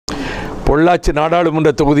பொள்ளாச்சி நாடாளுமன்ற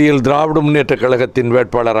தொகுதியில் திராவிட முன்னேற்றக் கழகத்தின்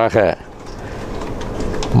வேட்பாளராக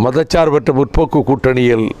மதச்சார்பற்ற முற்போக்கு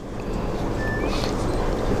கூட்டணியில்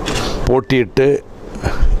போட்டியிட்டு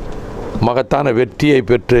மகத்தான வெற்றியை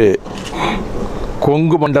பெற்று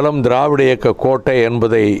கொங்கு மண்டலம் திராவிட இயக்க கோட்டை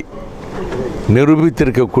என்பதை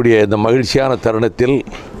நிரூபித்திருக்கக்கூடிய இந்த மகிழ்ச்சியான தருணத்தில்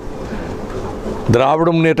திராவிட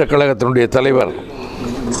முன்னேற்றக் கழகத்தினுடைய தலைவர்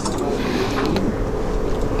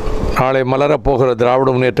நாளை மலரப்போகிற திராவிட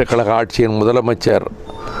முன்னேற்றக் கழக ஆட்சியின் முதலமைச்சர்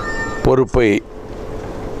பொறுப்பை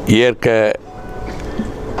ஏற்க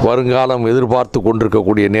வருங்காலம் எதிர்பார்த்து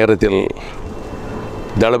கொண்டிருக்கக்கூடிய நேரத்தில்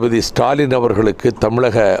தளபதி ஸ்டாலின் அவர்களுக்கு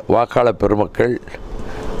தமிழக வாக்காளர் பெருமக்கள்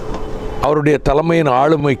அவருடைய தலைமையின்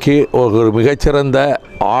ஆளுமைக்கு ஒரு மிகச்சிறந்த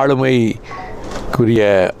ஆளுமைக்குரிய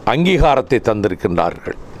அங்கீகாரத்தை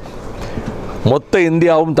தந்திருக்கின்றார்கள். மொத்த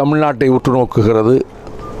இந்தியாவும் தமிழ்நாட்டை உற்று நோக்குகிறது.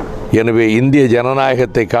 எனவே இந்திய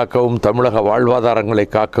ஜனநாயகத்தை காக்கவும் தமிழக வாழ்வாதாரங்களை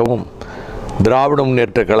காக்கவும் திராவிட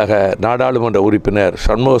முன்னேற்றக் கழக நாடாளுமன்ற உறுப்பினர்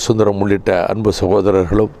சண்முக சுந்தரம் உள்ளிட்ட அன்பு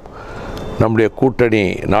சகோதரர்களும் நம்முடைய கூட்டணி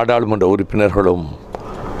நாடாளுமன்ற உறுப்பினர்களும்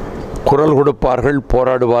குரல் கொடுப்பார்கள்,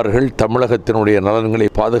 போராடுவார்கள், தமிழகத்தினுடைய நலன்களை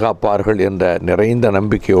பாதுகாப்பார்கள் என்ற நிறைந்த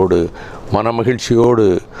நம்பிக்கையோடு மனமகிழ்ச்சியோடு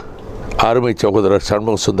அருமை சகோதரர்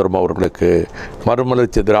சண்முக சுந்தரம் அவர்களுக்கு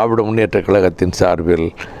மறுமலர்ச்சி திராவிட முன்னேற்றக் கழகத்தின் சார்பில்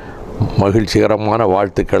மகிழ்ச்சிகரமான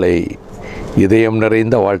வாழ்த்துக்களை, இதயம்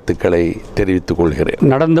நிறைந்த வாழ்த்துக்களை தெரிவித்துக் கொள்கிறேன்.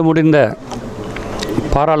 நடந்து முடிந்த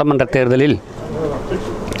பாராளுமன்ற தேர்தலில்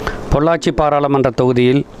பொள்ளாச்சி பாராளுமன்ற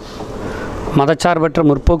தொகுதியில் மதச்சார்பற்ற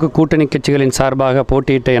முற்போக்கு கூட்டணி கட்சிகளின் சார்பாக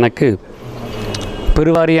போட்டியிட்ட எனக்கு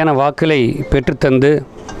பெருவாரியான வாக்குகளை பெற்றுத்தந்து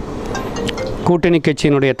கூட்டணி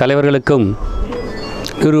கட்சியினுடைய தலைவர்களுக்கும்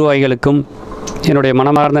நிர்வாகிகளுக்கும் என்னுடைய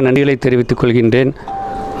மனமார்ந்த நன்றிகளை தெரிவித்துக் கொள்கின்றேன்.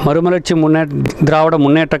 மறுமலர்ச்சி திராவிட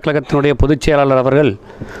முன்னேற்றக் கழகத்தினுடைய பொதுச் செயலாளர் அவர்கள்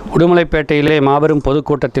உடுமலைப்பேட்டையிலே மாபெரும்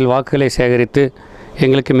பொதுக்கூட்டத்தில் வாக்குகளை சேகரித்து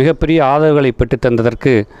எங்களுக்கு மிகப்பெரிய ஆதரவுகளை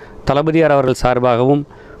பெற்றுத்தந்ததற்கு தளபதியார் அவர்கள் சார்பாகவும்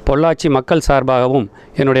பொள்ளாச்சி மக்கள் சார்பாகவும்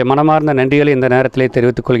என்னுடைய மனமார்ந்த நன்றிகளை இந்த நேரத்திலே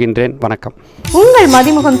தெரிவித்துக் கொள்கின்றேன். வணக்கம். உங்கள்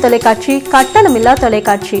மதிமுகம் தொலைக்காட்சி கட்டணமில்லா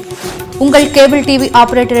தொலைக்காட்சி. உங்கள் கேபிள் டிவி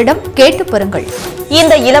ஆபரேட்டரிடம் கேட்டு பெறுங்கள்.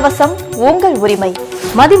 இந்த இலவசம் உங்கள் உரிமை.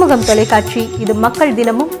 மதிமுகம் தொலைக்காட்சி, இது மக்கள்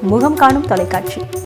தினமும் முகம் காணும் தொலைக்காட்சி.